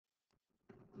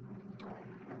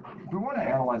If we want to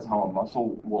analyze how a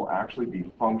muscle will actually be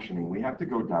functioning, we have to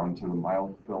go down to the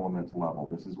myofilament level.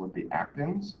 This is with the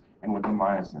actins and with the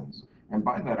myosins. And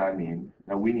by that I mean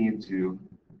that we need to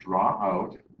draw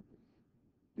out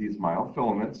these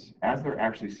myofilaments as they're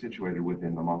actually situated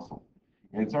within the muscle.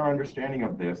 And it's our understanding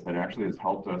of this that actually has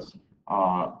helped us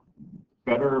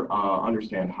better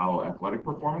understand how athletic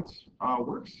performance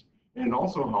works. And it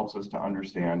also helps us to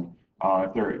understand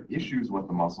if there are issues with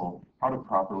the muscle, how to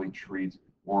properly treat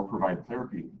or provide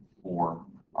therapy for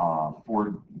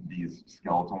these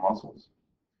skeletal muscles.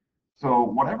 So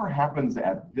whatever happens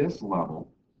at this level,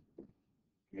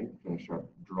 okay, finish up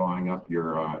drawing up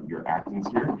your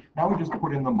actins here. Now we just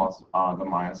put in the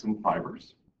myosin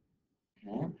fibers.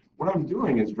 Okay. What I'm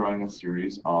doing is drawing a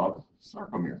series of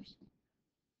sarcomeres.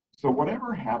 So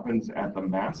whatever happens at the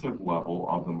massive level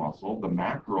of the muscle, the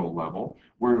macro level,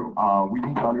 where we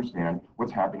need to understand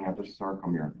what's happening at the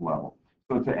sarcomere level.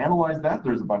 So to analyze that,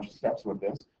 there's a bunch of steps with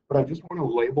this, but I just want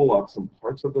to label up some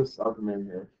parts of the sarcomere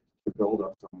here to build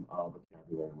up some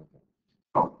vocabulary with it.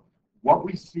 So what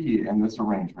we see in this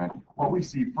arrangement, what we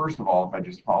see first of all, if I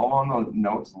just follow on the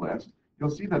notes list, you'll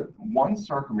see that one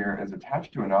sarcomere is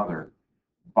attached to another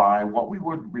by what we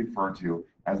would refer to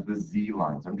as the Z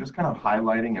lines. I'm just kind of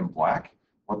highlighting in black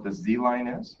what the Z line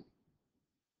is.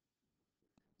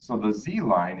 So the Z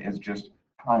line is just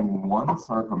tying one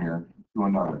sarcomere to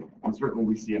another. And certainly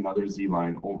we see another Z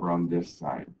line over on this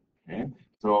side. Okay,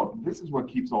 so this is what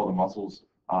keeps all the muscles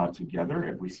together.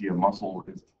 If we see a muscle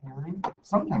is tearing,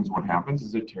 sometimes what happens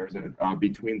is it tears it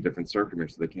between different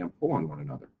sarcomeres so they can't pull on one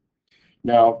another.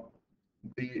 Now,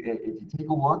 if you take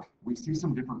a look, we see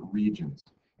some different regions.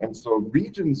 And so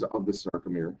regions of the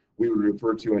sarcomere we would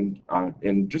refer to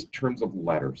in just terms of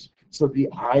letters. So the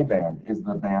I band is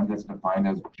the band that's defined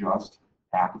as just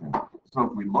actin. So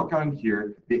if we look on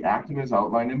here, the actin is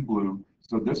outlined in blue.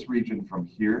 So this region from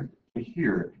here to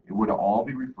here, it would all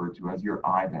be referred to as your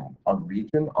I band, a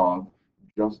region of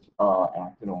just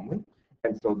actin only.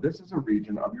 And so this is a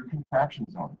region of your contraction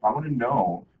zone. If I want to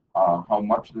know how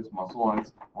much this muscle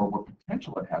is or what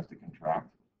potential it has to contract,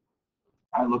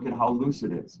 I look at how loose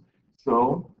it is.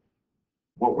 So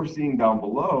what we're seeing down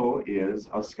below is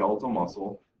a skeletal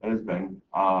muscle that has been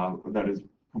that is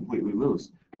completely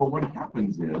loose. But what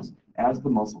happens is, as the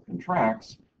muscle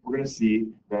contracts, we're going to see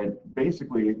that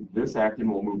basically this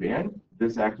actin will move in,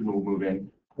 this actin will move in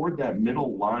toward that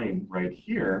middle line right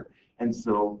here. And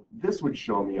so this would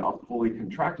show me a fully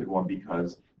contracted one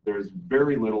because there's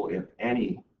very little, if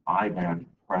any, I band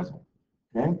present.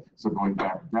 Okay, so going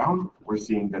back down, we're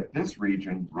seeing that this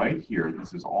region right here,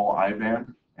 this is all I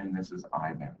band and this is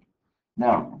I band.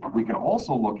 Now, we can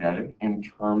also look at it in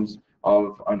terms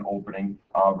of an opening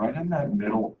right in that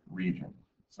middle region.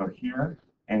 So here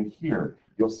and here,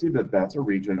 you'll see that that's a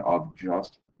region of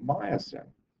just myosin.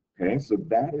 Okay, so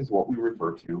that is what we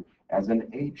refer to as an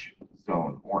H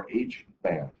zone or H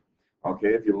band. Okay,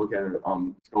 if you look at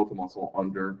a skeletal muscle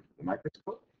under the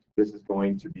microscope, this is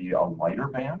going to be a lighter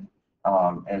band.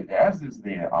 And as is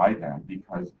the I band,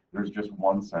 because there's just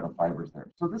one set of fibers there.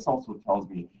 So this also tells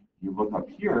me, you look up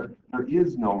here, there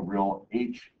is no real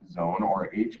H zone or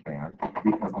H band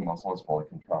because the muscle is fully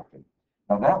contracted.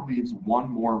 Now that leaves one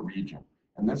more region.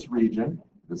 And this region,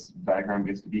 this diagram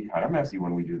gets to be kind of messy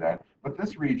when we do that, but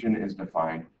this region is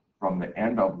defined from the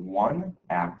end of one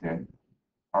actin,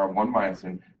 or one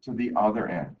myosin, to the other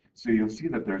end. So you'll see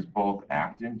that there's both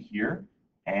actin here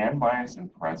and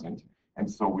myosin present. And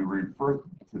so we refer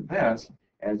to this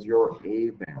as your A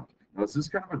band. Now, this is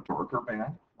kind of a darker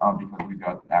band because we've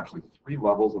got actually 3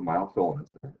 levels of myofilaments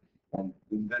there. And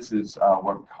this is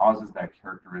what causes that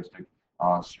characteristic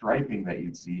striping that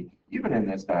you'd see. Even in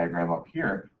this diagram up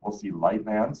here, we'll see light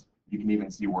bands. You can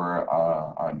even see where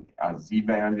a Z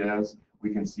band is.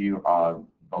 We can see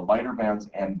the lighter bands,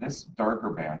 and this darker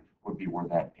band would be where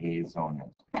that A zone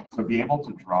is. So be able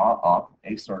to draw up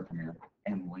a sarcomere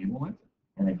and label it.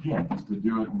 And again, just to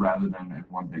do it rather than in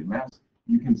one big mess,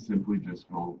 you can simply just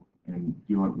go and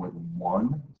do it with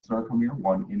one sarcomere,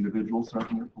 one individual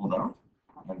sarcomere pulled out.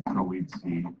 And so we'd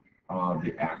see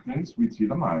the actins, we'd see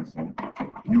the myosin.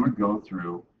 You would go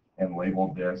through and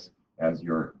label this as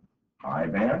your I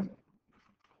band,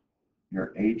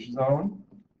 your H zone,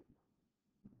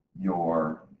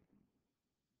 your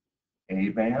A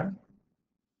band,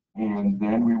 and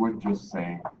then we would just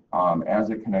say,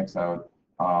 as it connects out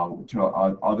to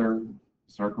other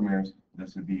sarcomeres,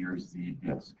 this would be your Z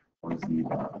disc or Z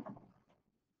band.